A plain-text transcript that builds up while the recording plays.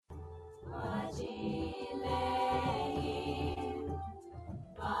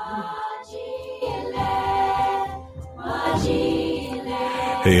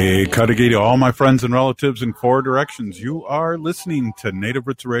Hey, Cudahy to all my friends and relatives in four directions. You are listening to Native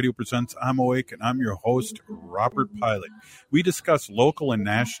Roots Radio Presents I'm Awake, and I'm your host, Robert Pilot. We discuss local and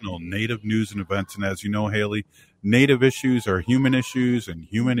national Native news and events, and as you know, Haley, Native issues are human issues, and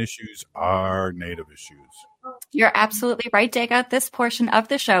human issues are Native issues. You're absolutely right, Daga. This portion of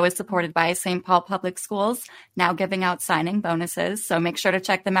the show is supported by St. Paul Public Schools, now giving out signing bonuses, so make sure to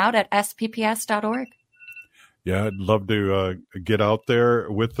check them out at spps.org. Yeah, I'd love to get out there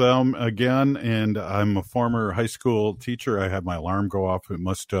with them again. And I'm a former high school teacher. I had my alarm go off. It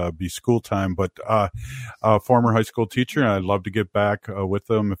must be school time, but a former high school teacher. And I'd love to get back with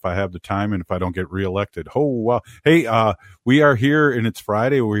them if I have the time and if I don't get reelected. Oh, wow. Hey, we are here and it's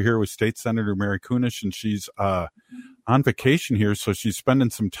Friday. We're here with State Senator Mary Kunesh, and she's on vacation here. So she's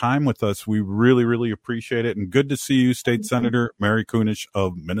spending some time with us. We really, really appreciate it. And good to see you, State Senator Mary Kunesh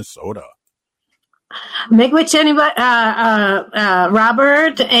of Minnesota. Miigwech,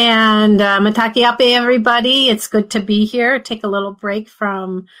 Robert, and Matakiape, everybody. It's good to be here. Take a little break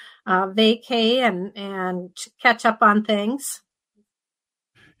from vacay and catch up on things.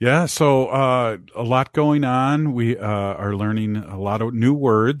 Yeah, so a lot going on. We are learning a lot of new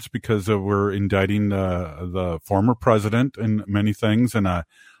words because we're indicting the former president and many things. And I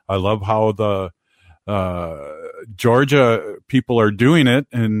love how the Georgia people are doing it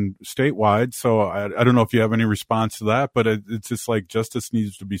and statewide. So I don't know if you have any response to that, but it's just like justice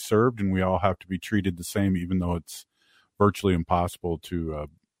needs to be served and we all have to be treated the same, even though it's virtually impossible to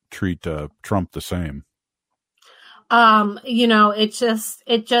treat Trump the same.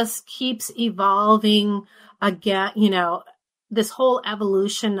 It just keeps evolving again. This whole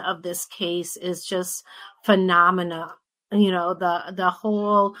evolution of this case is just phenomena. The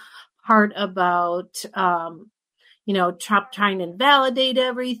whole part about, Trump trying to invalidate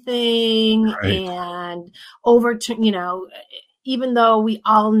everything, right, and overturn, even though we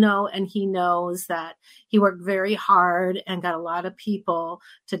all know and he knows that he worked very hard and got a lot of people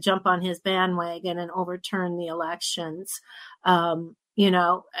to jump on his bandwagon and overturn the elections. I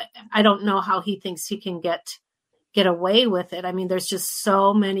don't know how he thinks he can get away with it. I mean, there's just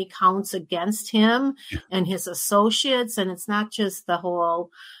so many counts against him and his associates, and it's not just the whole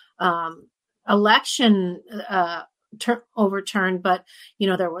election overturned, but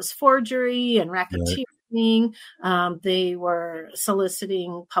there was forgery and racketeering. Right. They were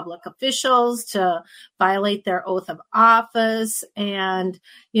soliciting public officials to violate their oath of office, and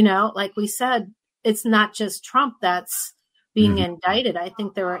like we said, it's not just Trump that's being indicted. I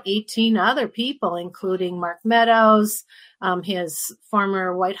think there were 18 other people, including Mark Meadows, his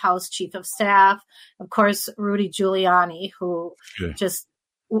former White House chief of staff, of course, Rudy Giuliani, who he just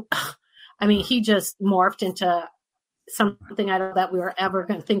morphed into something that we were ever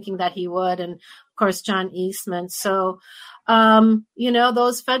thinking that he would. And of course, John Eastman. So,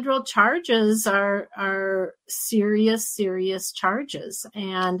 those federal charges are serious charges.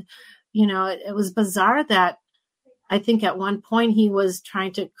 And, it was bizarre that I think at one point he was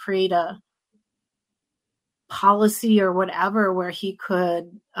trying to create a policy or whatever where he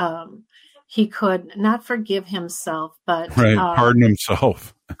could not forgive himself, but pardon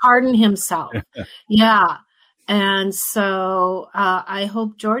himself. Yeah. And so I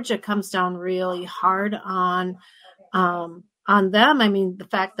hope Georgia comes down really hard on them. I mean, the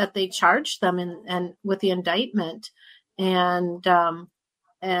fact that they charged them and with the indictment and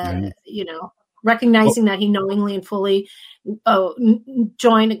recognizing that he knowingly and fully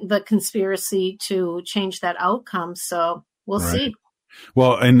joined the conspiracy to change that outcome. So we'll see.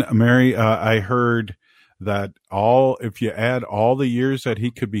 Well, and Mary, I heard that if you add all the years that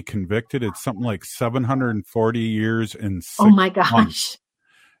he could be convicted, it's something like 740 years and 6 months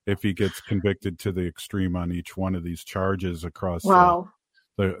if he gets convicted to the extreme on each one of these charges across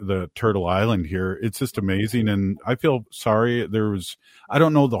the Turtle Island here. It's just amazing. And I feel sorry. I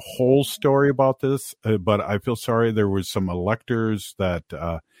don't know the whole story about this, but I feel sorry. There was some electors that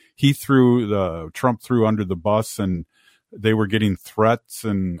Trump threw under the bus, and they were getting threats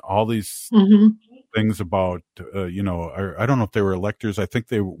and all these things about, I don't know if they were electors. I think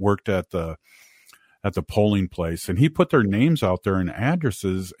they worked at the polling place, and he put their names out there and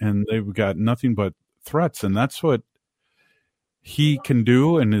addresses, and they've got nothing but threats. And that's what he can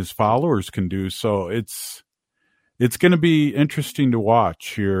do and his followers can do. So it's going to be interesting to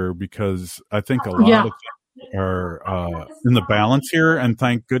watch here, because I think a lot of things are in the balance here. And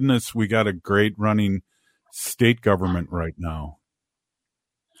thank goodness we got a great running state government right now.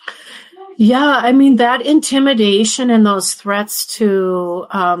 Yeah, I mean, that intimidation and those threats to,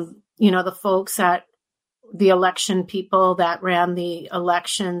 the folks at the election people that ran the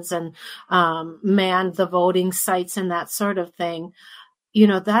elections and manned the voting sites and that sort of thing.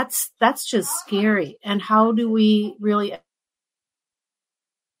 that's just scary. And how do we really...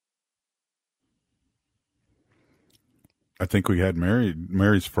 I think we had Mary.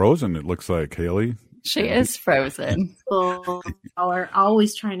 Mary's frozen, it looks like, Haley. She is frozen. Are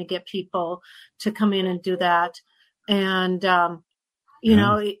always trying to get people to come in and do that. And, you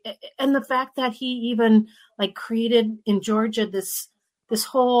know, and the fact that he even created in Georgia this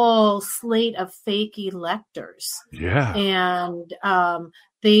whole slate of fake electors. Yeah. And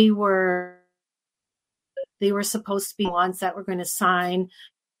they were supposed to be ones that were going to sign,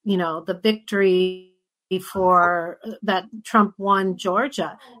 the victory for that Trump won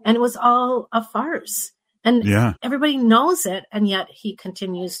Georgia. And it was all a farce. And everybody knows it. And yet he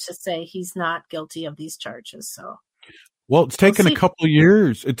continues to say he's not guilty of these charges. So, well, it's taken a couple of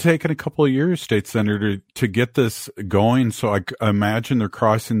years. It's taken a couple of years, State Senator, to get this going. So I imagine they're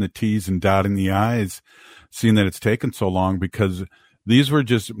crossing the T's and dotting the I's, seeing that it's taken so long, because these were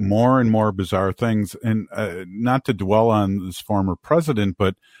just more and more bizarre things. And not to dwell on this former president,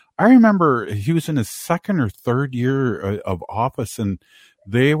 but I remember he was in his second or third year of office, and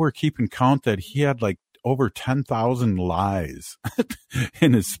they were keeping count that he had over 10,000 lies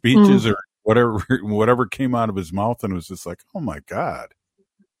in his speeches or whatever came out of his mouth. And it was just oh my God.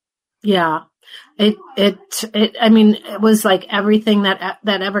 Yeah. I mean, it was everything that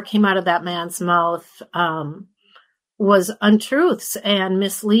ever came out of that man's mouth, was untruths and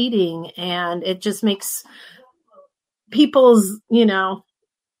misleading. And it just makes people's,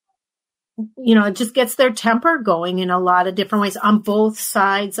 it just gets their temper going in a lot of different ways on both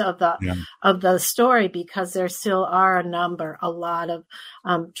sides of the story, because there still are a lot of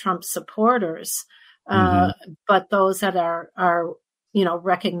Trump supporters, but those that are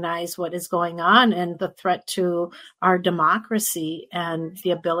recognize what is going on and the threat to our democracy and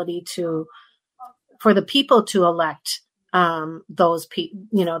the ability for the people to elect those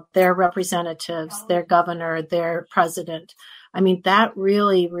people, their representatives, their governor, their president. I mean, that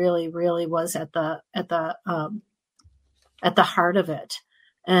really, really, really was at the heart of it.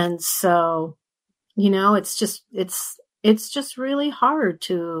 And so, it's just really hard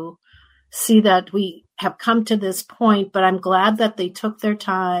to see that we have come to this point, but I'm glad that they took their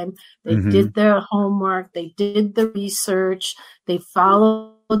time. They did their homework. They did the research. They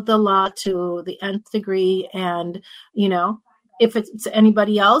followed the law to the nth degree. And, if it's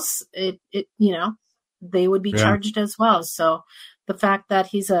anybody else, they would be charged as well. So the fact that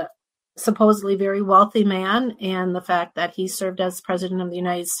he's a supposedly very wealthy man, and the fact that he served as president of the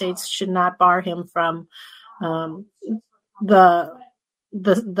United States should not bar him from the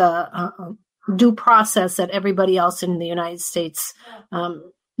due process that everybody else in the United States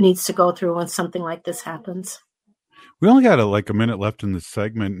needs to go through when something like this happens. We only got a minute left in this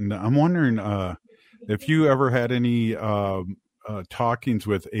segment, and I'm wondering if you ever had any talkings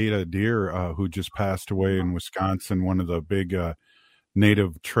with Ada Deer, who just passed away in Wisconsin, one of the big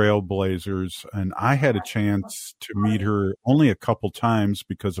native trailblazers. And I had a chance to meet her only a couple times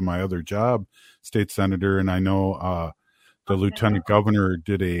because of my other job, State Senator. And I know the Lieutenant Governor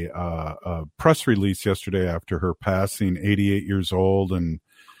did a press release yesterday after her passing, 88 years old, and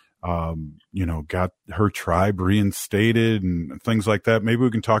got her tribe reinstated and things like that. Maybe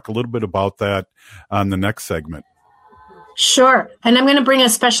we can talk a little bit about that on the next segment. Sure. And I'm going to bring a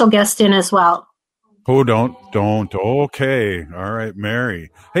special guest in as well. Oh, don't. Okay. All right,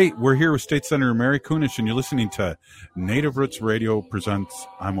 Mary. Hey, we're here with State Senator Mary Kunesh, and you're listening to Native Roots Radio presents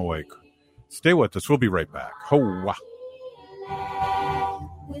I'm Awake. Stay with us. We'll be right back. Ho-wah.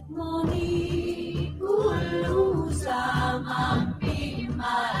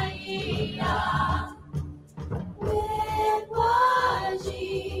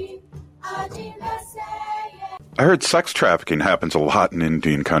 I heard sex trafficking happens a lot in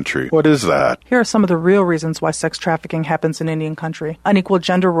Indian country. What is that? Here are some of the real reasons why sex trafficking happens in Indian country. Unequal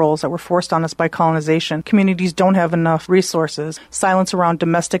gender roles that were forced on us by colonization. Communities don't have enough resources. Silence around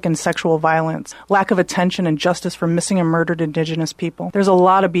domestic and sexual violence. Lack of attention and justice for missing and murdered Indigenous people. There's a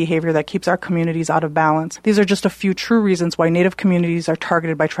lot of behavior that keeps our communities out of balance. These are just a few true reasons why Native communities are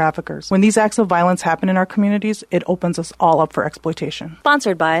targeted by traffickers. When these acts of violence happen in our communities, it opens us all up for exploitation.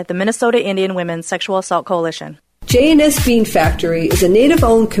 Sponsored by the Minnesota Indian Women's Sexual Assault Coalition. J&S Bean Factory is a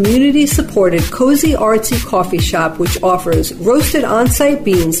Native-owned, community-supported, cozy, artsy coffee shop which offers roasted on-site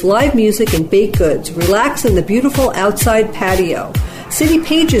beans, live music, and baked goods. Relax in the beautiful outside patio. City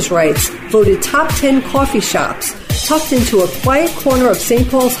Pages writes, voted top 10 coffee shops. Tucked into a quiet corner of St.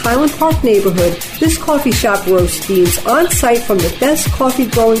 Paul's Highland Park neighborhood, this coffee shop roasts beans on-site from the best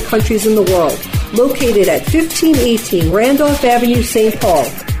coffee-growing countries in the world. Located at 1518 Randolph Avenue, St. Paul.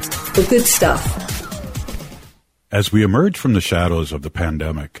 The good stuff. As we emerge from the shadows of the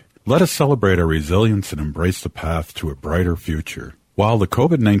pandemic, let us celebrate our resilience and embrace the path to a brighter future. While the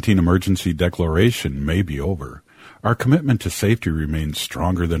COVID-19 emergency declaration may be over, our commitment to safety remains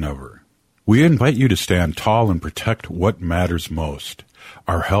stronger than ever. We invite you to stand tall and protect what matters most,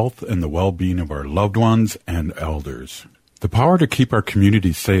 our health and the well-being of our loved ones and elders. The power to keep our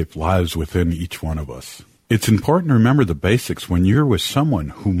community safe lies within each one of us. It's important to remember the basics when you're with someone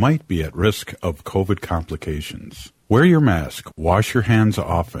who might be at risk of COVID complications. Wear your mask, wash your hands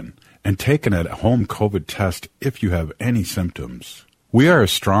often, and take an at-home COVID test if you have any symptoms. We are a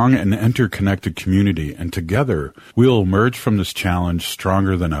strong and interconnected community, and together we'll emerge from this challenge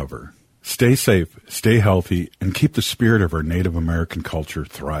stronger than ever. Stay safe, stay healthy, and keep the spirit of our Native American culture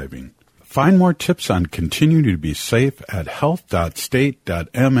thriving. Find more tips on continuing to be safe at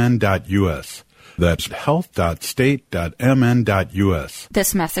health.state.mn.us. That's health.state.mn.us.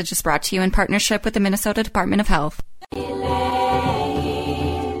 This message is brought to you in partnership with the Minnesota Department of Health.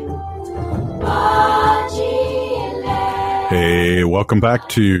 Hey, welcome back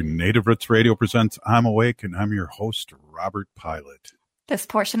to Native Roots Radio Presents I'm Awake, and I'm your host, Robert Pilot. This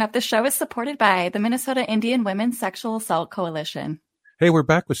portion of the show is supported by the Minnesota Indian Women's Sexual Assault Coalition. Hey, we're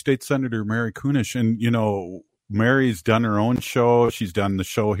back with State Senator Mary Kunesh, and, you know, Mary's done her own show. She's done the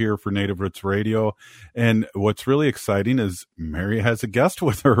show here for Native Roots Radio. And what's really exciting is Mary has a guest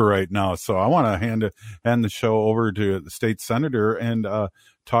with her right now. So I want to hand the show over to the state senator and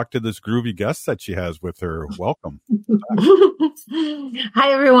talk to this groovy guest that she has with her. Welcome.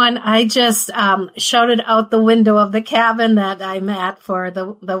 Hi, everyone. I just shouted out the window of the cabin that I'm at for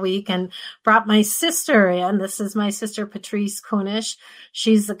the week and brought my sister in. This is my sister, Patrice Kunesh.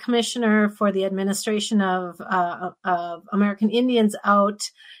 She's the commissioner for the administration of American Indians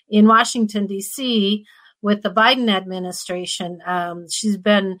out in Washington, D.C. with the Biden administration. She's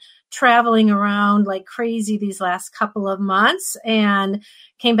been traveling around like crazy these last couple of months and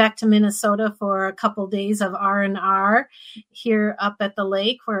came back to Minnesota for a couple days of R&R here up at the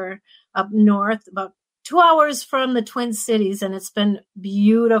lake. We're up north, about 2 hours from the Twin Cities, and it's been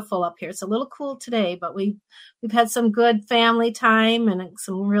beautiful up here. It's a little cool today, but we've had some good family time and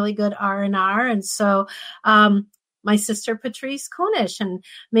some really good R&R. And so my sister, Patrice Kunesh, and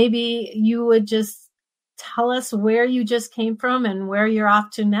maybe you would just tell us where you just came from and where you're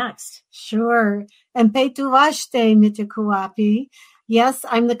off to next. Sure. And Petuvaste Mitikuapi. Yes,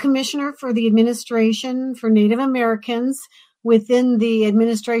 I'm the commissioner for the administration for Native Americans within the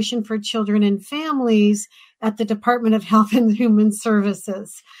Administration for Children and Families at the Department of Health and Human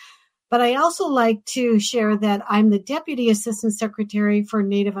Services. But I also like to share that I'm the Deputy Assistant Secretary for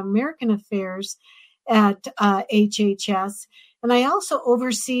Native American Affairs at HHS. And I also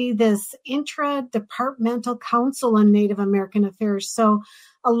oversee this intra-departmental council on Native American affairs. So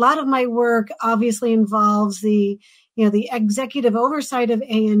a lot of my work obviously involves the executive oversight of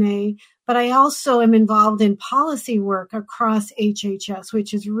ANA, but I also am involved in policy work across HHS,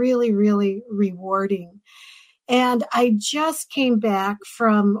 which is really, really rewarding. And I just came back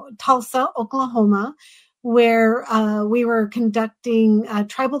from Tulsa, Oklahoma, where we were conducting a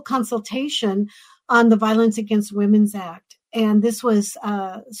tribal consultation on the Violence Against Women's Act. And this was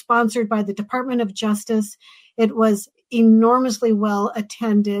sponsored by the Department of Justice. It was enormously well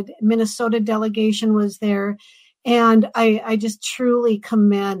attended. Minnesota delegation was there. And I just truly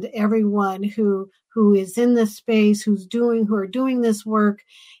commend everyone who is in this space, who are doing this work,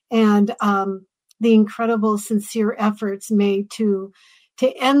 and the incredible, sincere efforts made to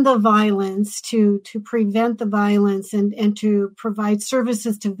end the violence, to prevent the violence, and to provide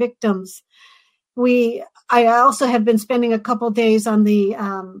services to victims. I also have been spending a couple days on the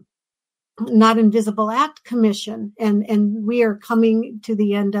Not Invisible Act Commission, and we are coming to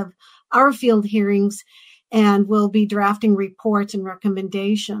the end of our field hearings, and we'll be drafting reports and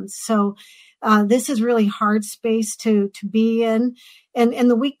recommendations. So this is really hard space to be in. And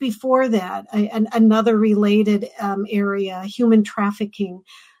the week before that, another related area, human trafficking,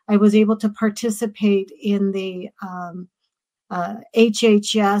 I was able to participate in the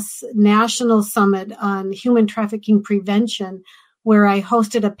HHS National Summit on Human Trafficking Prevention, where I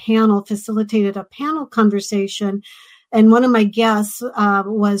facilitated a panel conversation. And one of my guests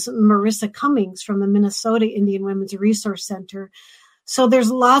was Marissa Cummings from the Minnesota Indian Women's Resource Center. So there's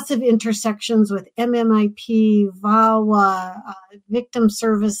lots of intersections with MMIP, VAWA, victim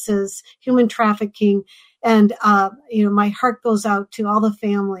services, human trafficking. And, my heart goes out to all the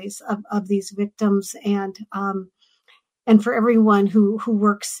families of these victims and for everyone who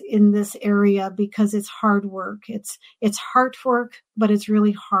works in this area, because it's hard work. It's heart work, but it's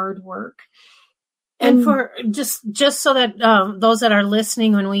really hard work. And for just so that those that are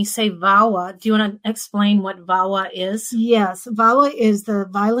listening, when we say VAWA, do you want to explain what VAWA is? Yes, VAWA is the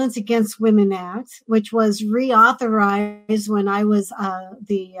Violence Against Women Act, which was reauthorized when I was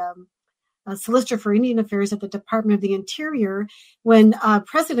the Solicitor for Indian Affairs at the Department of the Interior when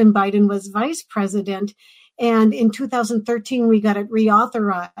President Biden was vice president. And in 2013, we got it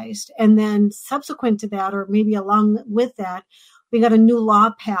reauthorized. And then subsequent to that, or maybe along with that, we got a new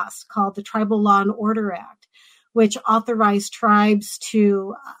law passed called the Tribal Law and Order Act, which authorized tribes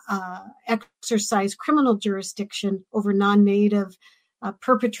to exercise criminal jurisdiction over non-Native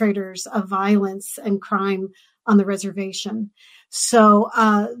perpetrators of violence and crime on the reservation. So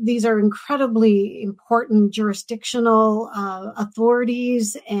these are incredibly important jurisdictional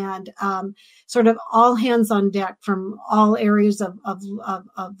authorities and sort of all hands on deck from all areas of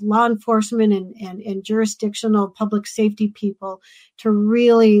law enforcement and jurisdictional public safety people to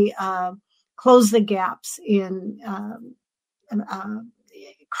really close the gaps in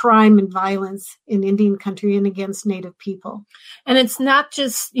crime and violence in Indian country and against Native people. And it's not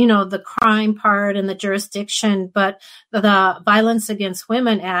just, the crime part and the jurisdiction, but the Violence Against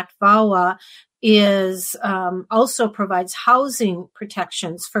Women Act, VAWA, is also provides housing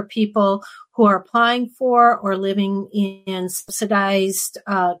protections for people who are applying for or living in subsidized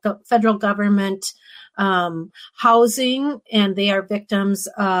federal government housing, and they are victims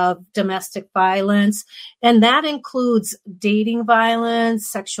of domestic violence. And that includes dating violence,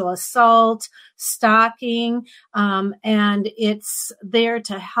 sexual assault, stalking, and it's there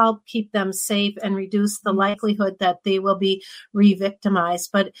to help keep them safe and reduce the likelihood that they will be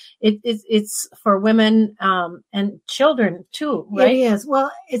re-victimized. But it's for women and children too, right? It is.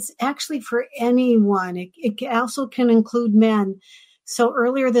 Well, it's actually for anyone. It also can include men. So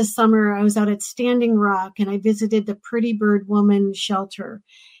earlier this summer, I was out at Standing Rock and I visited the Pretty Bird Woman shelter.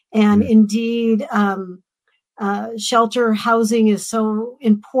 And indeed, shelter housing is so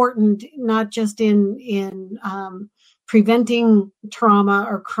important, not just in preventing trauma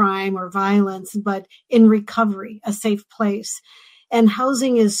or crime or violence, but in recovery, a safe place. And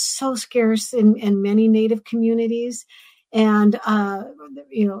housing is so scarce in many Native communities. And,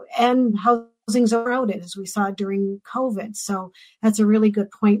 and housing's overcrowded, as we saw during COVID. So that's a really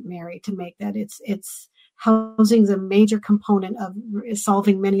good point, Mary, to make that it's housing's a major component of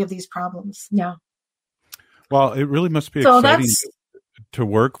solving many of these problems. Yeah. Well, it really must be exciting to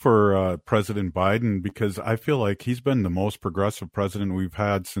work for President Biden, because I feel like he's been the most progressive president we've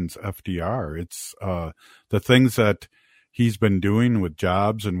had since FDR. It's the things that he's been doing with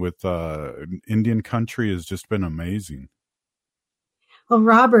jobs and with Indian country has just been amazing. Well,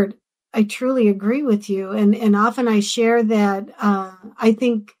 Robert, I truly agree with you. And often I share that I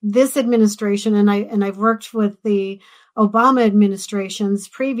think this administration, and I've worked with the Obama administrations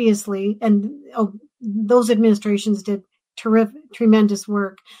previously, and those administrations did tremendous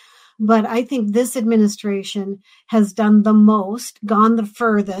work. But I think this administration has done the most, gone the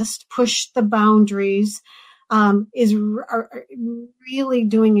furthest, pushed the boundaries, are really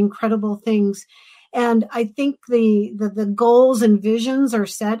doing incredible things. And I think the goals and visions are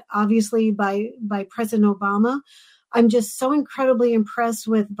set, obviously, by President Obama. I'm just so incredibly impressed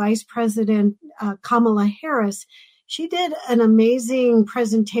with Vice President Kamala Harris. She did an amazing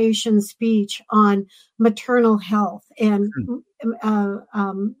presentation speech on maternal health and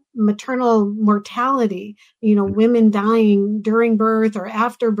maternal mortality, women dying during birth or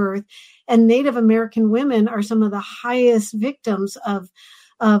after birth. And Native American women are some of the highest victims of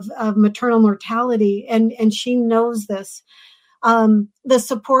maternal mortality, and she knows this. The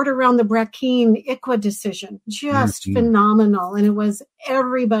support around the Brackeen ICWA decision, just phenomenal. And it was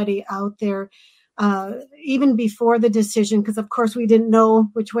everybody out there, even before the decision, because of course we didn't know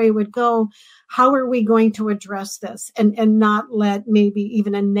which way it would go. How are we going to address this and not let maybe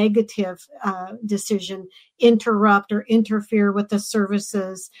even a negative decision interrupt or interfere with the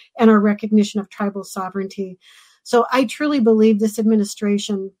services and our recognition of tribal sovereignty? So I truly believe this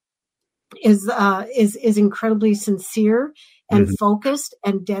administration is incredibly sincere and focused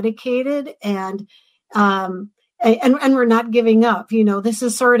and dedicated, and we're not giving up. This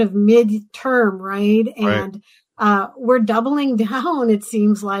is sort of midterm, right? And we're doubling down, it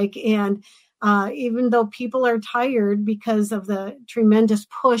seems like. And even though people are tired because of the tremendous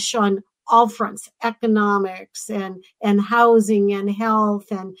push on all fronts, economics and housing and health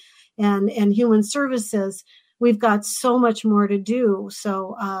and human services, we've got so much more to do.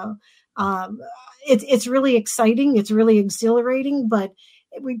 So it's really exciting. It's really exhilarating, but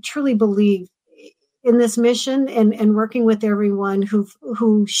we truly believe in this mission and working with everyone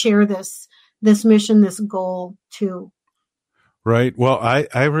who share this mission, this goal too. Right. Well,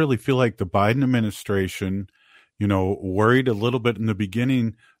 I really feel like the Biden administration, worried a little bit in the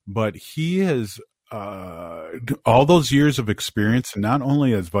beginning, but he has all those years of experience, and not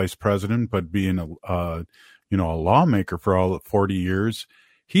only as vice president, but being a lawmaker for all 40 years,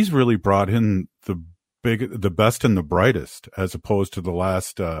 he's really brought in the best and the brightest, as opposed to the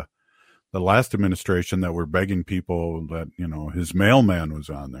last administration that were begging people that, his mailman was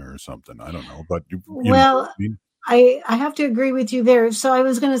on there or something. I don't know, but I have to agree with you there. So I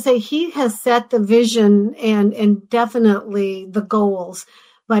was going to say he has set the vision and definitely the goals,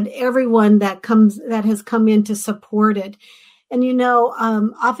 but everyone that has come in to support it. And,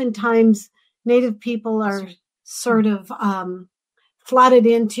 oftentimes Native people are sort of slotted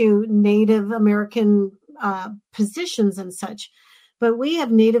into Native American positions and such. But we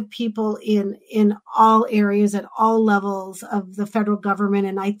have Native people in all areas at all levels of the federal government.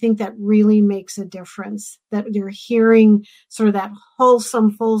 And I think that really makes a difference, that you're hearing sort of that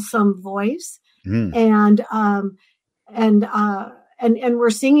wholesome, fulsome voice. And we're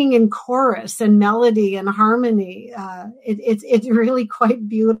singing in chorus and melody and harmony. It's really quite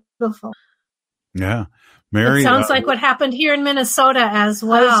beautiful. Yeah. Mary, it sounds like what happened here in Minnesota as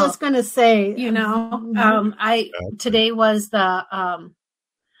well. I was just going to say, today was the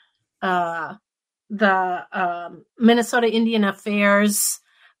Minnesota Indian Affairs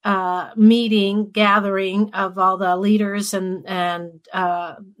gathering of all the leaders and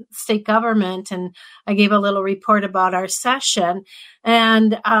state government, and I gave a little report about our session,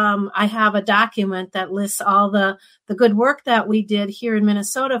 and I have a document that lists all the good work that we did here in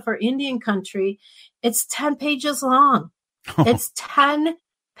Minnesota for Indian country. It's 10 pages long. It's 10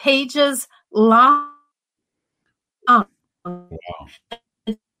 pages long. Wow.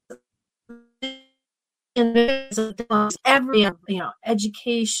 And there's every,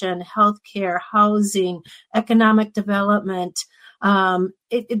 education, healthcare, housing, economic development.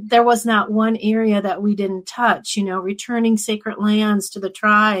 There was not one area that we didn't touch, returning sacred lands to the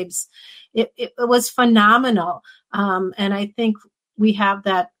tribes. It was phenomenal. And I think we have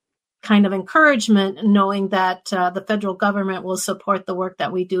that kind of encouragement, knowing that the federal government will support the work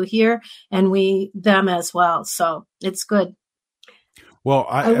that we do here, and them as well. So it's good. Well,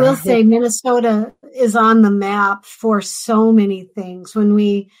 I will say Minnesota is on the map for so many things. When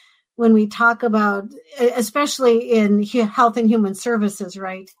we talk about, especially in health and human services,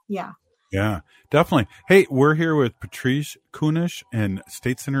 right? Yeah. Yeah, definitely. Hey, we're here with Patrice Kunesh and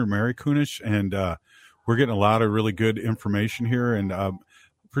State Senator Mary Kunesh, and we're getting a lot of really good information here. And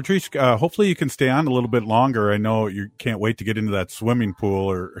Patrice, hopefully you can stay on a little bit longer. I know you can't wait to get into that swimming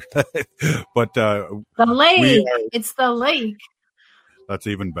pool, but the lake. It's the lake. That's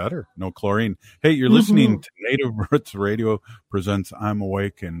even better. No chlorine. Hey, you're listening to Native Roots Radio presents I'm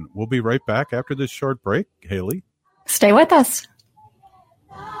Awake, and we'll be right back after this short break. Haley, stay with us.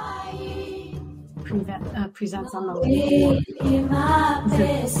 Presents on the lake.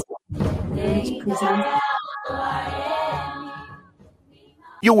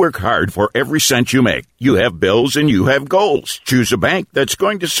 You work hard for every cent you make. You have bills and you have goals. Choose a bank that's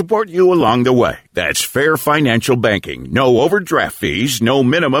going to support you along the way. That's Fair Financial Banking. No overdraft fees, no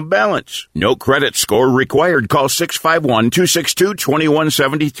minimum balance. No credit score required. Call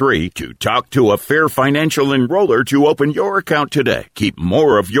 651-262-2173 to talk to a Fair Financial enroller to open your account today. Keep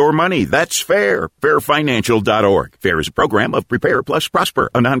more of your money. That's fair. Fairfinancial.org. Fair is a program of Prepare Plus Prosper,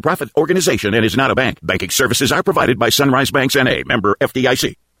 a nonprofit organization, and is not a bank. Banking services are provided by Sunrise Banks N.A., member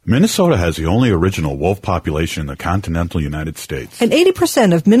FDIC. Minnesota has the only original wolf population in the continental United States. And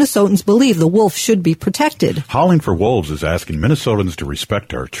 80% of Minnesotans believe the wolf should be protected. Howling for Wolves is asking Minnesotans to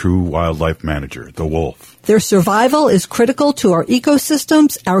respect our true wildlife manager, the wolf. Their survival is critical to our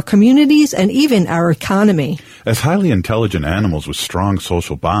ecosystems, our communities, and even our economy. As highly intelligent animals with strong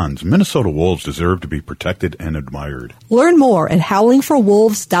social bonds, Minnesota wolves deserve to be protected and admired. Learn more at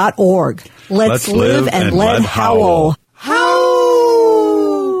howlingforwolves.org. Let's live and let howl. Howl!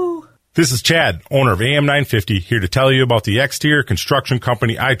 This is Chad, owner of AM 950, here to tell you about the exterior construction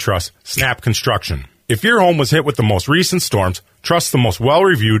company I trust, Snap Construction. If your home was hit with the most recent storms, trust the most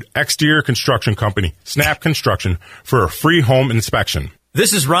well-reviewed exterior construction company, Snap Construction, for a free home inspection.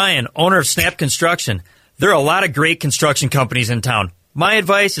 This is Ryan, owner of Snap Construction. There are a lot of great construction companies in town. My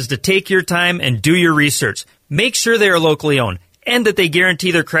advice is to take your time and do your research. Make sure they are locally owned and that they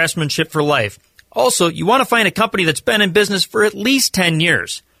guarantee their craftsmanship for life. Also, you want to find a company that's been in business for at least 10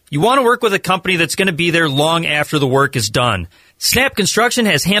 years. You want to work with a company that's going to be there long after the work is done. Snap Construction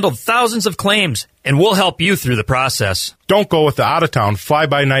has handled thousands of claims, and we'll help you through the process. Don't go with the out-of-town,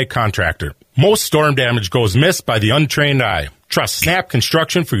 fly-by-night contractor. Most storm damage goes missed by the untrained eye. Trust Snap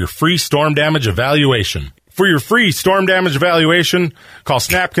Construction for your free storm damage evaluation. For your free storm damage evaluation, call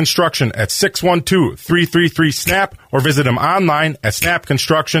Snap Construction at 612-333-SNAP or visit them online at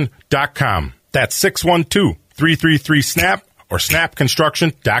snapconstruction.com. That's 612-333-SNAP or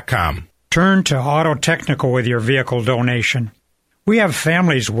snapconstruction.com. Turn to Auto Technical with your vehicle donation. We have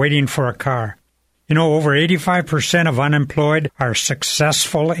families waiting for a car. You know, over 85% of unemployed are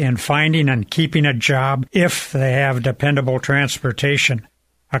successful in finding and keeping a job if they have dependable transportation.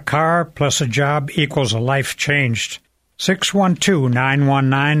 A car plus a job equals a life changed.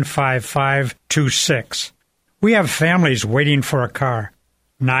 612-919-5526. We have families waiting for a car.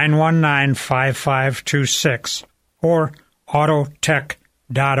 919-5526 or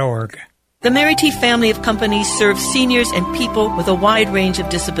autotech.org. The Mary T family of companies serves seniors and people with a wide range of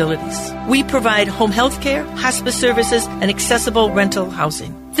disabilities. We provide home health care, hospice services, and accessible rental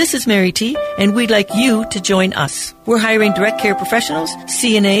housing. This is Mary T, and we'd like you to join us. We're hiring direct care professionals,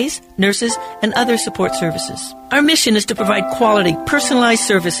 CNAs, nurses, and other support services. Our mission is to provide quality, personalized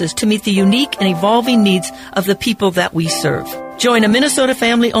services to meet the unique and evolving needs of the people that we serve. Join a Minnesota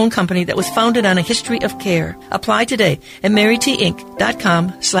family-owned company that was founded on a history of care. Apply today at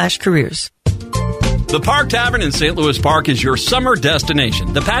marytinc.com/careers. The Park Tavern in St. Louis Park is your summer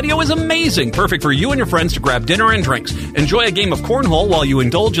destination. The patio is amazing, perfect for you and your friends to grab dinner and drinks. Enjoy a game of cornhole while you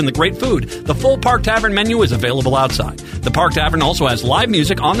indulge in the great food. The full Park Tavern menu is available outside. The Park Tavern also has live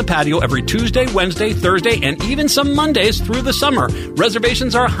music on the patio every Tuesday, Wednesday, Thursday, and even some Mondays through the summer.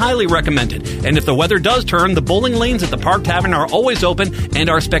 Reservations are highly recommended. And if the weather does turn, the bowling lanes at the Park Tavern are always open and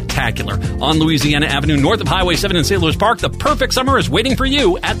are spectacular. On Louisiana Avenue, north of Highway 7 in St. Louis Park, the perfect summer is waiting for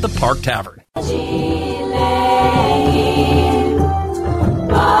you at the Park Tavern.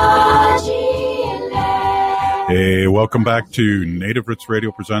 Hey, welcome back to Native Roots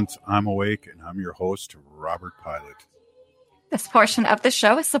Radio Presents I'm Awake, and I'm your host, Robert Pilot. This portion of the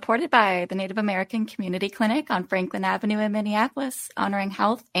show is supported by the Native American Community Clinic on Franklin Avenue in Minneapolis, honoring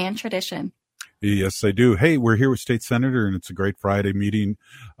health and tradition. Yes, I do. Hey, we're here with State Senator, and it's a great Friday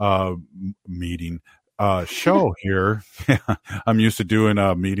show here. I'm used to doing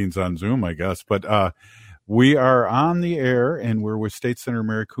meetings on Zoom, I guess, but we are on the air, and we're with State Senator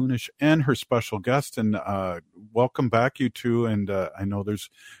Mary Kunesh and her special guest, and welcome back, you two. And I know there's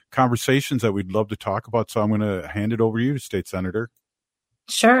conversations that we'd love to talk about, so I'm going to hand it over to you, State Senator.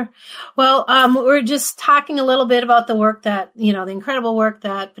 Sure. Well, we're just talking a little bit about the work that, the incredible work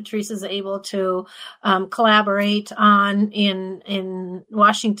that Patrice is able to collaborate on in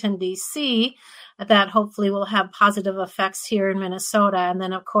Washington, D.C., that hopefully will have positive effects here in Minnesota. And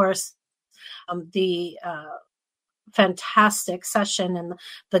then, of course, the fantastic session and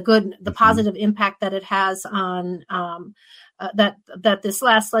the positive impact that it has on that this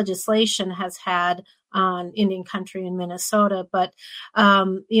last legislation has had on Indian country in Minnesota. But,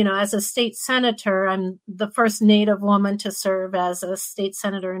 as a state senator, I'm the first Native woman to serve as a state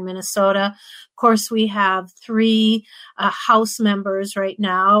senator in Minnesota. Of course, we have 3 House members right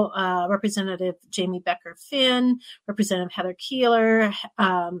now, Representative Jamie Becker-Finn, Representative Heather Keeler,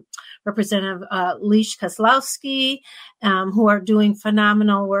 Representative Leish Kozlowski, who are doing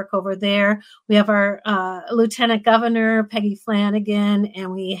phenomenal work over there. We have our Lieutenant Governor, Peggy Flanagan,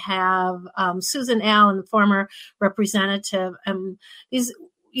 and we have Susan Allen, former representative. These,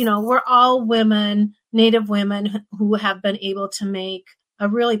 we're all women, Native women, who have been able to make a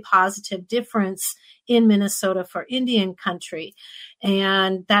really positive difference in Minnesota for Indian country.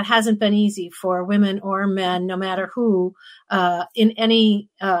 And that hasn't been easy for women or men, no matter who, in any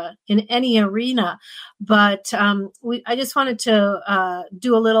arena. But I just wanted to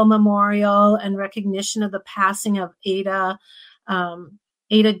do a little memorial and recognition of the passing of Ada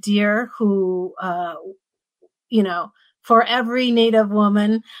Deer, who, for every Native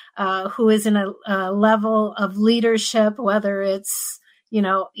woman who is in a level of leadership, whether it's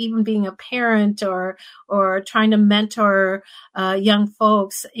even being a parent or trying to mentor young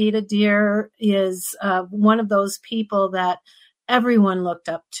folks, Ada Deer is one of those people that everyone looked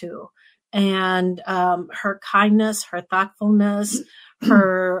up to. And her kindness, her thoughtfulness,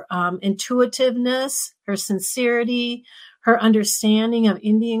 her intuitiveness, her sincerity, her understanding of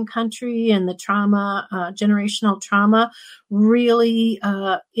Indian country and the trauma, generational trauma, really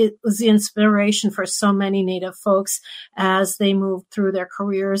it was the inspiration for so many Native folks as they moved through their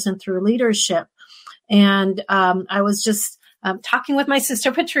careers and through leadership. And I was just talking with my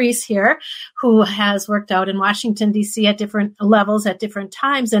sister Patrice here, who has worked out in Washington, D.C. at different levels at different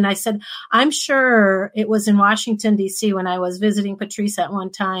times. And I said, I'm sure it was in Washington, D.C. when I was visiting Patrice at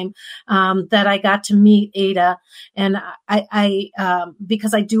one time that I got to meet Ada. And I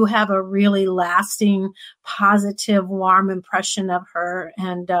because I do have a really lasting, positive, warm impression of her.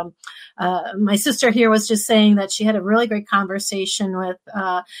 And my sister here was just saying that she had a really great conversation with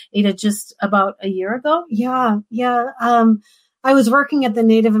Ada just about a year ago. Yeah. I was working at the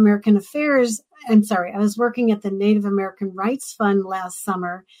Native American I was working at the Native American Rights Fund last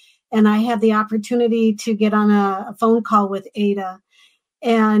summer, and I had the opportunity to get on a phone call with Ada.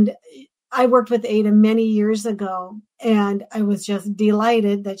 And I worked with Ada many years ago, and I was just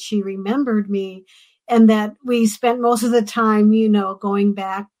delighted that she remembered me and that we spent most of the time, going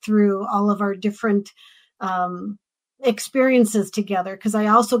back through all of our different experiences together, because I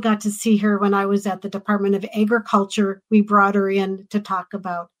also got to see her when I was at the Department of Agriculture. We brought her in to talk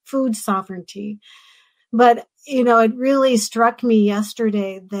about food sovereignty. But, it really struck me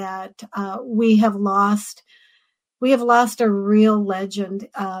yesterday that we have lost a real legend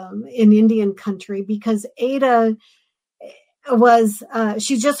in Indian country, because Ada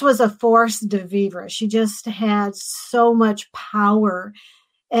she just was a force de vivre. She just had so much power.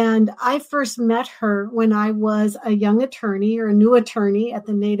 And I first met her when I was a young attorney or a new attorney at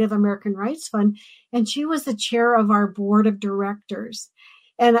the Native American Rights Fund, and she was the chair of our board of directors.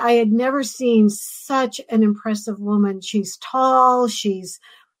 And I had never seen such an impressive woman. She's tall, she's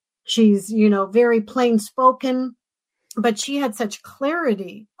very plain spoken, but she had such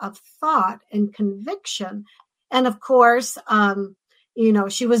clarity of thought and conviction. And of course,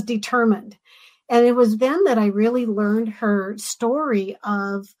 she was determined. And it was then that I really learned her story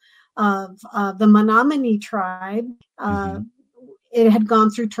of the Menominee tribe. It had gone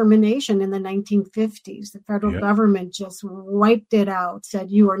through termination in the 1950s. The federal government just wiped it out,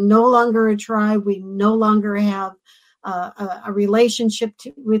 said, you are no longer a tribe. We no longer have a relationship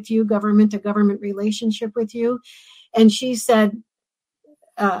with you, government-to-government relationship with you. And she said,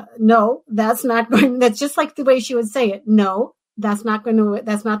 no, that's not going, that's just like the way she would say it. No. That's not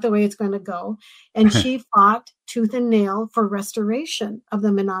the way it's going to go. And she fought tooth and nail for restoration of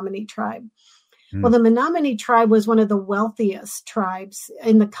the Menominee tribe. Well, the Menominee tribe was one of the wealthiest tribes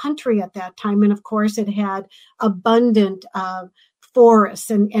in the country at that time. And of course, it had abundant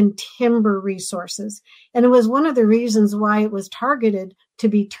forests and timber resources. And it was one of the reasons why it was targeted to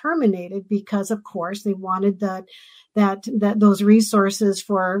be terminated, because of course they wanted those resources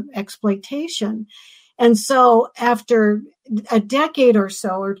for exploitation. And so after a decade or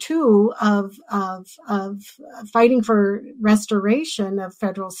so or two of fighting for restoration of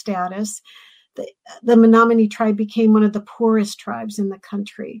federal status, the Menominee tribe became one of the poorest tribes in the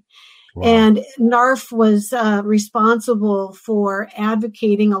country. Wow. And NARF was responsible for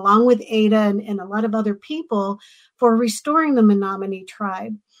advocating, along with Ada and a lot of other people, for restoring the Menominee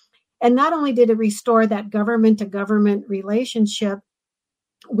tribe. And not only did it restore that government-to-government relationship,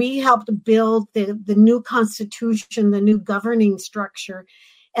 we helped build the new constitution, the new governing structure.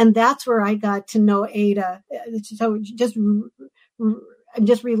 And that's where I got to know Ada. So just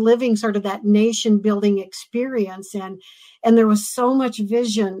reliving sort of that nation building experience. And there was so much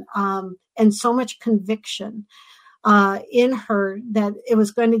vision and so much conviction in her that it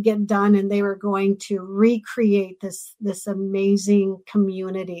was going to get done, and they were going to recreate this amazing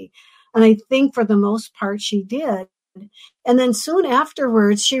community. And I think for the most part she did. And then soon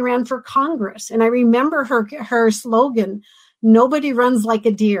afterwards, she ran for Congress. And I remember her slogan, "Nobody runs like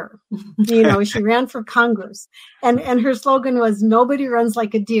a deer." She ran for Congress. And her slogan was, "Nobody runs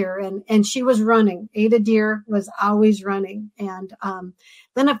like a deer." And she was running. Ada Deer was always running. And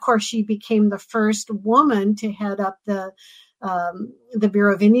then, of course, she became the first woman to head up the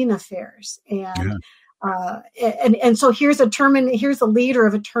Bureau of Indian Affairs. And so here's a leader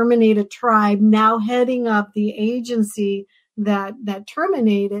of a terminated tribe now heading up the agency that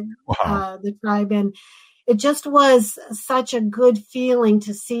terminated the tribe. And it just was such a good feeling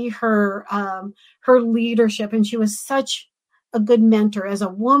to see her leadership. And she was such a good mentor as a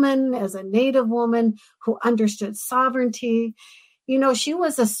woman, as a Native woman who understood sovereignty. She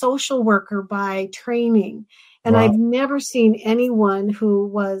was a social worker by training. And I've never seen anyone who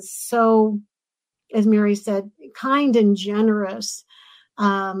was so, as Mary said, kind and generous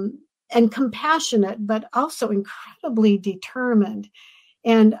and compassionate, but also incredibly determined.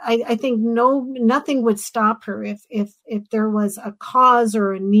 And I think nothing would stop her if there was a cause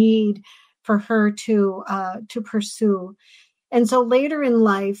or a need for her to pursue. And so later in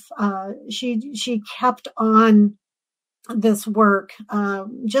life, she kept on this work,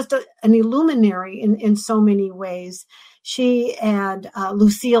 just an illuminary in so many ways. She and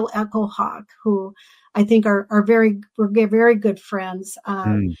Lucille Echohawk, who I think are very good friends,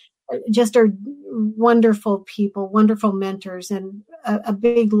 just are wonderful people, wonderful mentors, and a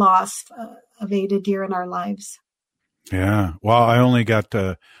big loss of Ada Deer in our lives. Yeah. Well, I only got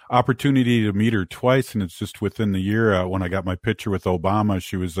the opportunity to meet her twice, and it's just within the year when I got my picture with Obama.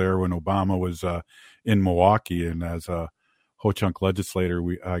 She was there when Obama was in Milwaukee, and as a Ho-Chunk legislator,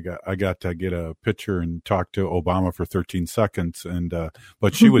 I got to get a picture and talk to Obama for 13 seconds, and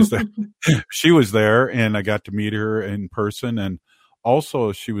but she was there. She was there, and I got to meet her in person, and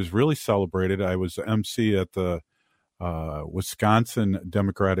also she was really celebrated. I was MC at the Wisconsin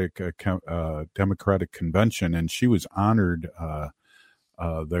Democratic Convention, and she was honored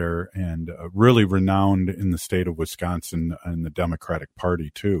there, and really renowned in the state of Wisconsin and the Democratic Party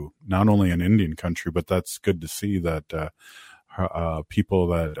too. Not only in Indian country, but that's good to see that people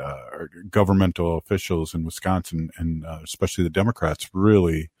that are governmental officials in Wisconsin, and especially the Democrats,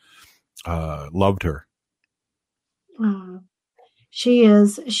 really loved her. She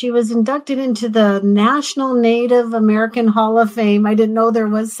was inducted into the National Native American Hall of Fame. I didn't know there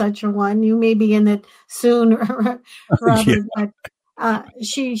was such a one. You may be in it soon, Robert. Yeah. But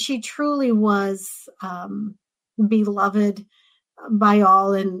she truly was beloved by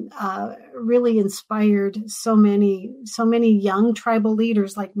all, and really inspired so many young tribal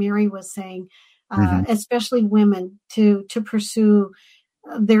leaders, like Mary was saying, especially women, to pursue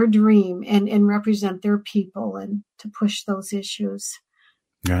their dream and represent their people and to push those issues.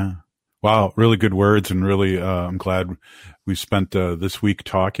 Yeah. Wow. Really good words. And really, I'm glad we spent this week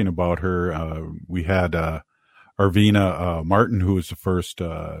talking about her. We had Arvina Martin, who was the first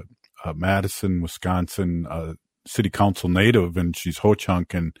Madison, Wisconsin city council native, and she's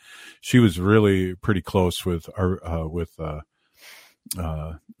Ho-Chunk, and she was really pretty close with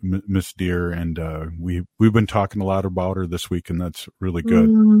Miss Deer, and we've been talking a lot about her this week, and that's really good.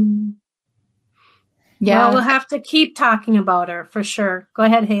 Yeah, well, we'll have to keep talking about her for sure. Go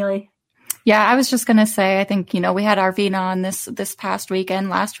ahead, Haley. Yeah, I was just going to say, I think, we had Arvina on this past week and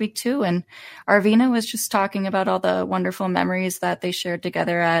last week too, and Arvina was just talking about all the wonderful memories that they shared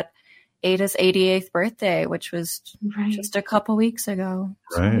together at Ada's 88th birthday, which was just a couple weeks ago.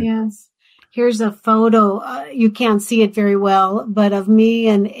 Right. Yes. Here's a photo. You can't see it very well, but of me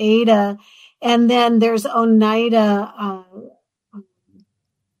and Ada. And then there's Oneida,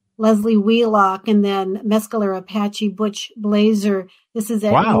 Leslie Wheelock, and then Mescaler Apache Butch Blazer. This is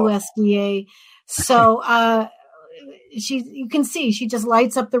at USDA. So you can see she just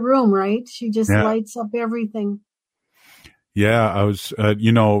lights up the room, right? She just lights up everything. Yeah, I was,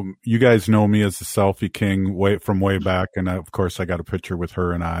 you guys know me as the selfie king from way back. And of course I got a picture with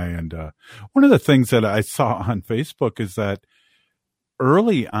her and I, and, one of the things that I saw on Facebook is that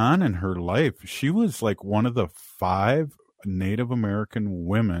early on in her life, she was like one of the 5 Native American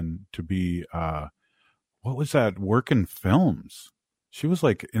women to be, work in films. She was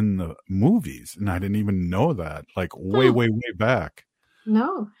like in the movies, and I didn't even know that, like way back.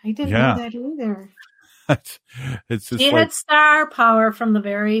 No, I didn't know that either. It's just she had star power from the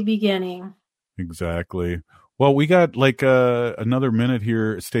very beginning. Exactly. Well, we got like another minute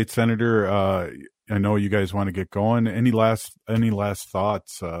here, State Senator. I know you guys want to get going. Any last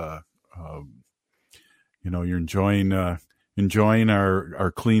thoughts? You're enjoying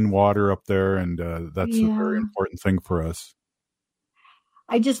our clean water up there, and that's a very important thing for us.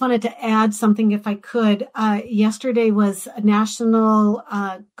 I just wanted to add something, if I could. Yesterday was National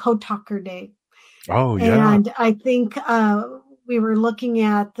Code Talker Day. Oh, yeah. And I think we were looking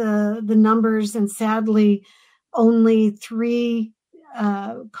at the numbers, and sadly, only 3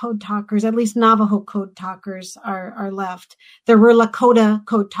 code talkers, at least Navajo code talkers, are left. There were Lakota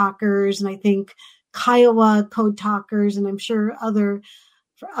code talkers, and I think Kiowa code talkers, and I'm sure other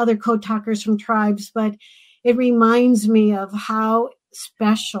code talkers from tribes. But it reminds me of how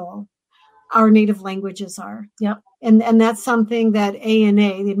special our native languages are. Yep. And that's something that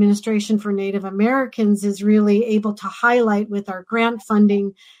ANA, the Administration for Native Americans, is really able to highlight with our grant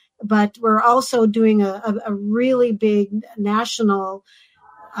funding. But we're also doing a really big national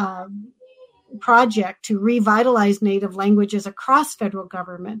project to revitalize native languages across federal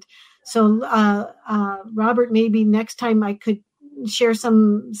government. So, Robert, maybe next time I could share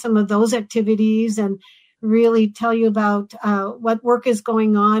some of those activities and really tell you about what work is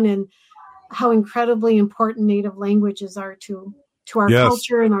going on and how incredibly important native languages are to our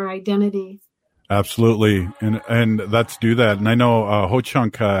culture and our identity. Absolutely. And let's do that. And I know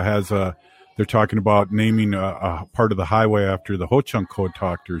Ho-Chunk has they're talking about naming a part of the highway after the Ho-Chunk code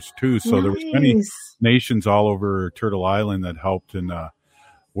talkers too. So there was many nations all over Turtle Island that helped in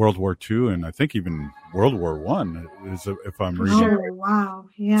World War II, and I think even World War I, if I'm reading. Oh, wow.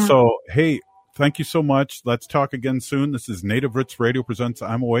 Yeah. So, hey, thank you so much. Let's talk again soon. This is Native Roots Radio presents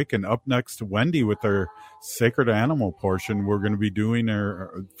I'm Awake, and up next, Wendy with our Sacred Animal portion. We're going to be doing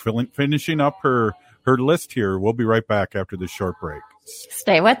finishing up her list here. We'll be right back after this short break.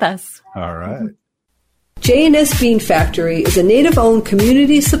 Stay with us. All right. J&S Bean Factory is a native-owned,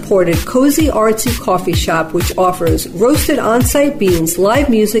 community-supported, cozy, artsy coffee shop which offers roasted on-site beans, live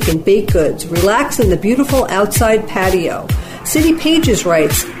music, and baked goods. Relax in the beautiful outside patio. City Pages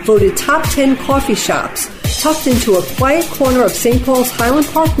writes, voted top 10 coffee shops. Tucked into a quiet corner of St. Paul's Highland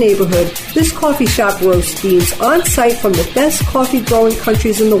Park neighborhood, this coffee shop roasts beans on-site from the best coffee-growing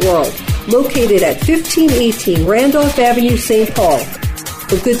countries in the world. Located at 1518 Randolph Avenue, St. Paul.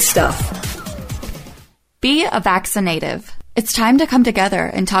 The good stuff. Be a vaccinative. It's time to come together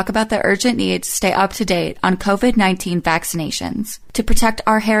and talk about the urgent need to stay up to date on COVID-19 vaccinations to protect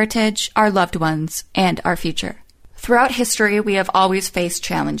our heritage, our loved ones, and our future. Throughout history, we have always faced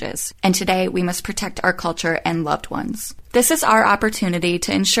challenges, and today we must protect our culture and loved ones. This is our opportunity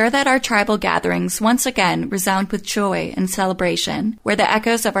to ensure that our tribal gatherings once again resound with joy and celebration, where the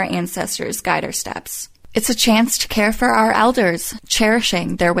echoes of our ancestors guide our steps. It's a chance to care for our elders,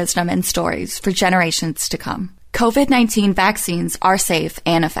 cherishing their wisdom and stories for generations to come. COVID-19 vaccines are safe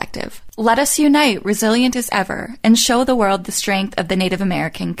and effective. Let us unite, resilient as ever, and show the world the strength of the Native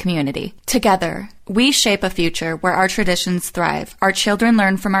American community. Together, we shape a future where our traditions thrive, our children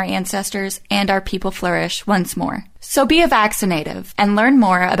learn from our ancestors, and our people flourish once more. So be a vaccinative and learn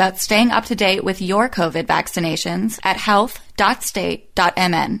more about staying up to date with your COVID vaccinations at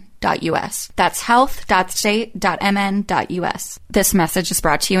health.state.mn.us. That's health.state.mn.us. This message is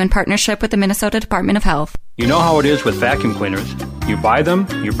brought to you in partnership with the Minnesota Department of Health. You know how it is with vacuum cleaners. You buy them,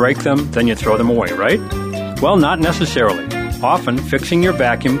 you break them, then you throw them away, right? Well, not necessarily. Often, fixing your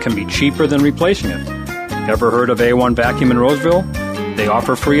vacuum can be cheaper than replacing it. Ever heard of A1 Vacuum in Roseville? They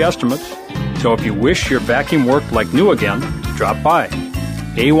offer free estimates. So if you wish your vacuum worked like new again, drop by.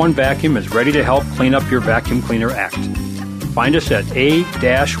 A1 Vacuum is ready to help clean up your vacuum cleaner act. Find us at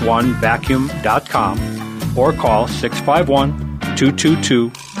a-1vacuum.com or call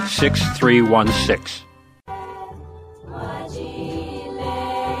 651-222-6316.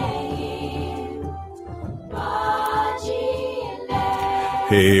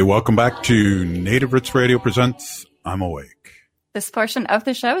 Hey, welcome back to Native Roots Radio presents I'm Awake. This portion of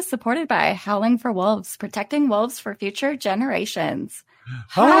the show is supported by Howling for Wolves, protecting wolves for future generations.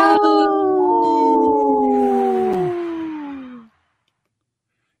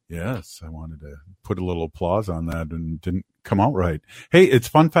 Yes, I wanted to put a little applause on that and didn't come out right. Hey, it's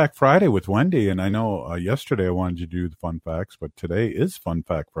Fun Fact Friday with Wendy, and I know yesterday I wanted you to do the fun facts, but today is Fun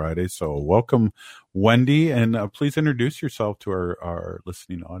Fact Friday, so welcome, Wendy, and please introduce yourself to our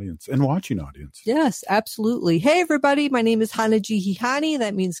listening audience and watching audience. Yes, absolutely. Hey, everybody. My name is Hanaji Hihani.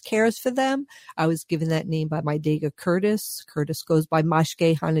 That means cares for them. I was given that name by my Dega Curtis. Curtis goes by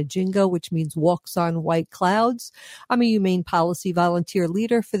Mashke Hanajinga, which means walks on white clouds. I'm a humane policy volunteer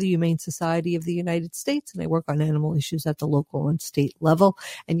leader for the Humane Society of the United States, and I work on animal issues at the local and state level.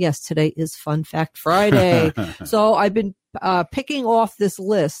 And yes, today is Fun Fact Friday. So I've been picking off this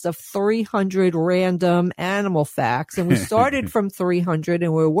list of 300 random animal facts, and we started from 300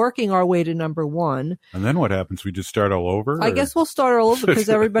 and we're working our way to number 1. And then what happens? We just start all over? I guess we'll start all over because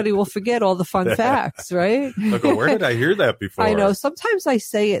everybody will forget all the fun facts, right? Look, where did I hear that before? I know. Sometimes I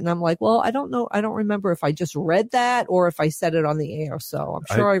say it and I'm like, well, I don't know. I don't remember if I just read that or if I said it on the air. So I'm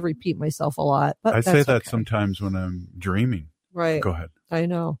sure I repeat myself a lot. But I say that sometimes when I'm dreaming. Right. Go ahead. I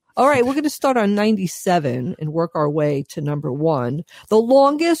know. All right. We're going to start on 97 and work our way to number 1. The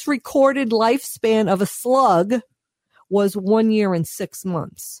longest recorded lifespan of a slug was 1 year and 6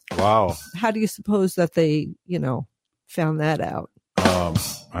 months. Wow. How do you suppose that they, found that out? I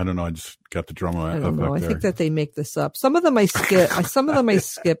don't know. I just got the drum. I don't know. I think that they make this up. Some of them I skip.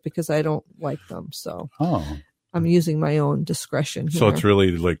 Skip because I don't like them. So. Oh. I'm using my own discretion here. So it's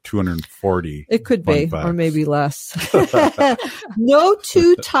really like 240. It could be, or maybe less. No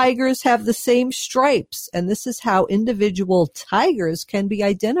two tigers have the same stripes, and this is how individual tigers can be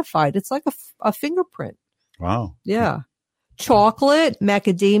identified. It's like a fingerprint. Wow. Yeah. Chocolate,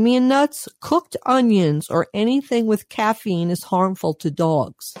 macadamia nuts, cooked onions, or anything with caffeine is harmful to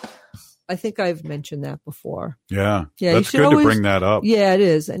dogs. I think I've mentioned that before. Yeah. That's good to bring that up. Yeah, it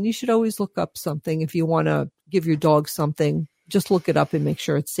is. And you should always look up something if you want to give your dog something just look it up and make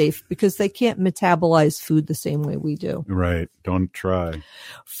sure it's safe because they can't metabolize food the same way we do. Right. Don't try.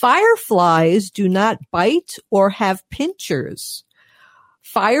 Fireflies do not bite or have pinchers.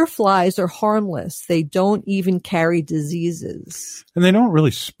 Fireflies are harmless. They don't even carry diseases. And they don't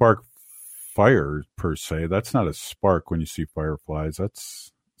really spark fire per se. That's not a spark when you see fireflies.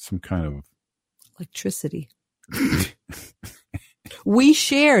 That's some kind of electricity. We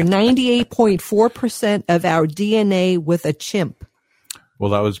share 98.4% of our DNA with a chimp.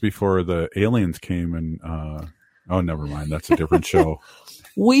 Well, that was before the aliens came and, oh, never mind. That's a different show.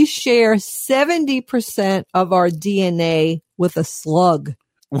 We share 70% of our DNA with a slug.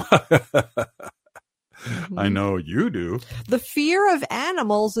 I know you do. The fear of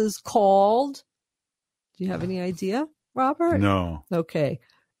animals is called, do you have any idea, Robert? No. Okay.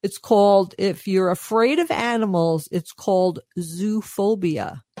 It's called, if you're afraid of animals, it's called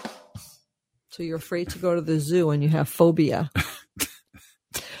zoophobia. So you're afraid to go to the zoo and you have phobia.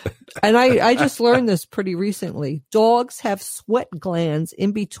 And I just learned this pretty recently. Dogs have sweat glands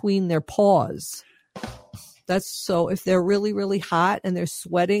in between their paws. That's so if they're really, really hot and they're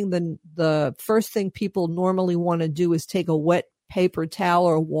sweating, then the first thing people normally want to do is take a wet paper towel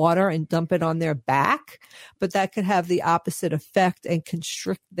or water and dump it on their back, but that could have the opposite effect and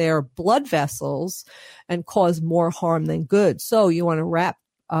constrict their blood vessels and cause more harm than good. So you want to wrap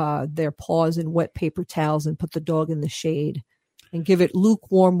their paws in wet paper towels and put the dog in the shade and give it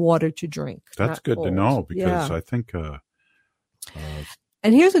lukewarm water to drink. That's good to know because I think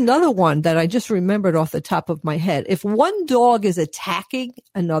and here's another one that I just remembered off the top of my head. If one dog is attacking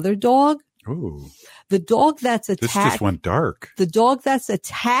another dog, ooh. The dog that's attacking. This just went dark. The dog that's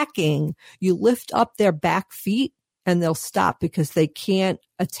attacking, you lift up their back feet and they'll stop because they can't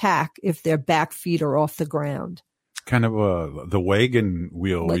attack if their back feet are off the ground. Kind of the wagon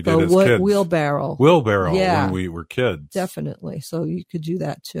wheel like we did as kids. Wheelbarrow When we were kids. Definitely. So you could do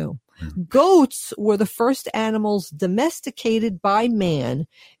that too. Goats were the first animals domesticated by man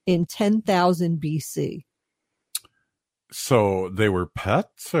in 10,000 BC. So they were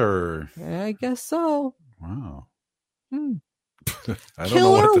pets or? I guess so. Wow.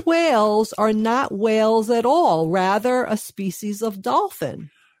 Killer whales are not whales at all, rather a species of dolphin.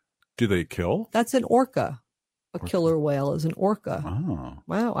 Do they kill? That's an orca. A killer whale is an orca. Oh.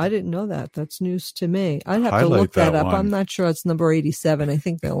 Wow, I didn't know that. That's news to me. I'd have to Highlight look that up. one. I'm not sure it's number 87. I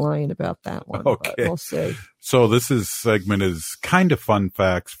think they're lying about that one. Okay. But we'll see. So this segment is kind of Fun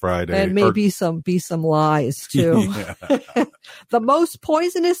Facts Friday. And maybe some lies too. The most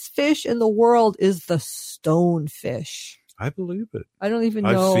poisonous fish in the world is the stonefish. I believe it. I don't even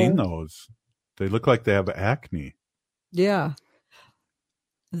know. I've seen those. They look like they have acne. Yeah.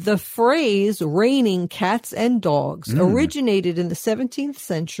 The phrase raining cats and dogs originated in the 17th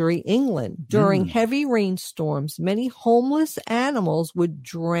century England. During heavy rainstorms, many homeless animals would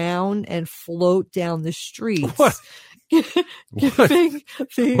drown and float down the streets. What? Giving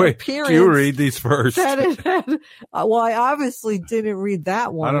the Wait, appearance do you read these first? that it had, well, I obviously didn't read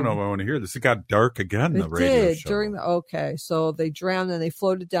that one. I don't know if I want to hear this. It got dark again, the It radio did show. during the, okay. So they drowned and they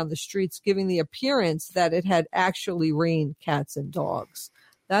floated down the streets, giving the appearance that it had actually rained cats and dogs.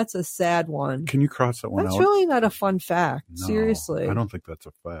 That's a sad one. Can you cross that one out? That's really not a fun fact. No, Seriously. I don't think that's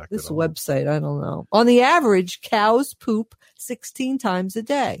a fact. This website, I don't know. On the average, cows poop 16 times a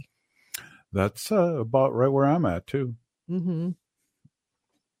day. That's about right where I'm at, too. Mm-hmm.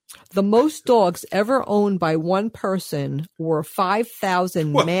 The most dogs ever owned by one person were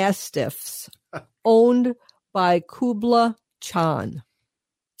 5,000 mastiffs owned by Kubla Khan.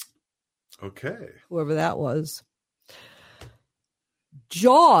 Okay. Whoever that was.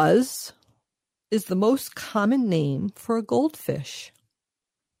 Jaws is the most common name for a goldfish.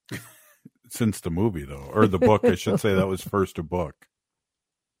 Since the movie, though, or the book, I should say that was first a book.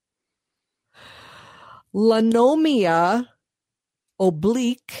 Lanomia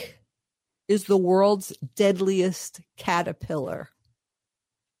oblique is the world's deadliest caterpillar.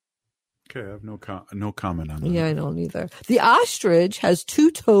 Okay, I have no comment on that. Yeah, I don't either. The ostrich has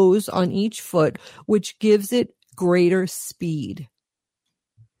 2 toes on each foot, which gives it greater speed.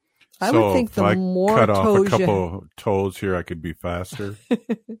 I would think the more cut off toes a couple toes here, I could be faster.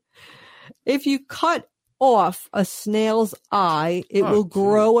 If you cut off a snail's eye, it will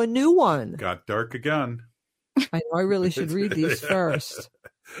grow a new one. Got dark again. I know. I really should read these first.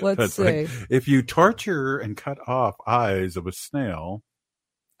 Let's see. Like, if you torture and cut off eyes of a snail.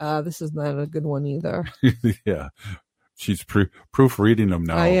 This is not a good one either. Yeah. She's proofreading them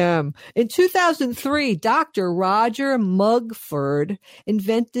now. I am. In 2003, Dr. Roger Mugford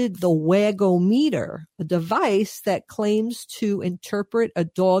invented the wagometer, a device that claims to interpret a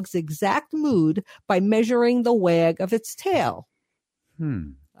dog's exact mood by measuring the wag of its tail.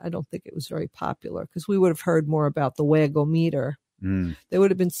 I don't think it was very popular because we would have heard more about the wagometer. They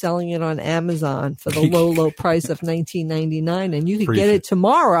would have been selling it on Amazon for the low price of $19.99, and you could get it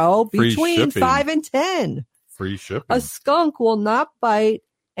tomorrow between 5 and 10. Free shipping. A skunk will not bite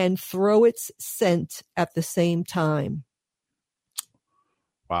and throw its scent at the same time.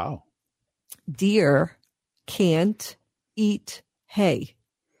 Wow. Deer can't eat hay.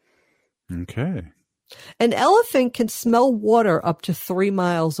 Okay. An elephant can smell water up to 3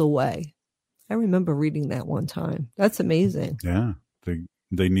 miles away. I remember reading that one time. That's amazing. Yeah.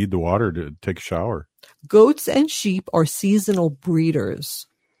 They need the water to take a shower. Goats and sheep are seasonal breeders.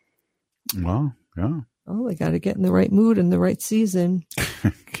 Well, yeah. Oh, they got to get in the right mood in the right season.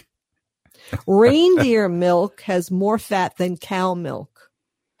 Reindeer milk has more fat than cow milk.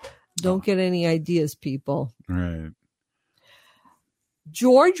 Don't get any ideas, people. Right.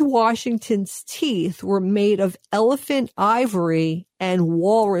 George Washington's teeth were made of elephant ivory and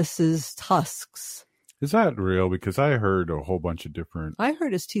walrus's tusks. Is that real? Because I heard a whole bunch of different. I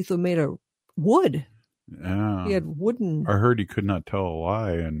heard his teeth were made of wood. Yeah. He had wooden. I heard he could not tell a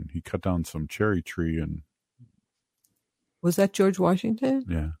lie, and he cut down some cherry tree. And was that George Washington?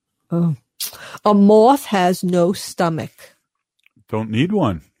 Yeah. Oh. A moth has no stomach. Don't need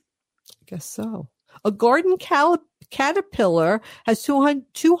one. I guess so. A garden caterpillar has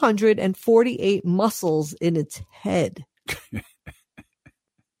 248 muscles in its head.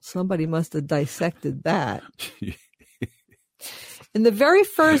 Somebody must have dissected that. In the very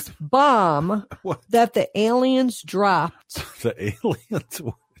first bomb that the aliens dropped. The aliens?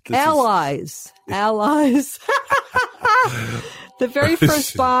 Allies. The very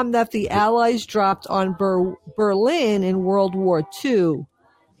first bomb that the Allies dropped on Berlin in World War II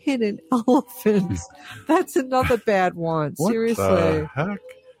hit an elephant. That's another bad one. What Seriously. the heck?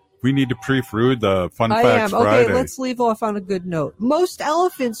 We need to proofread the Fun Facts Okay, Friday. let's leave off on a good note. Most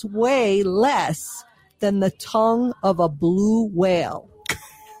elephants weigh less than the tongue of a blue whale.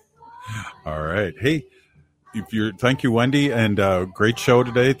 All right. Hey, thank you, Wendy, and great show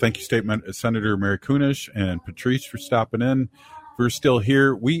today. Thank you, Senator Mary Kunesh and Patrice for stopping in. If we're still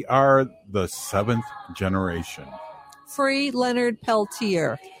here, we are the 7th generation. Free Leonard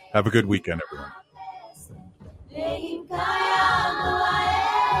Peltier. Have a good weekend, everyone.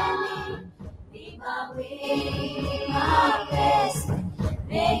 Kaya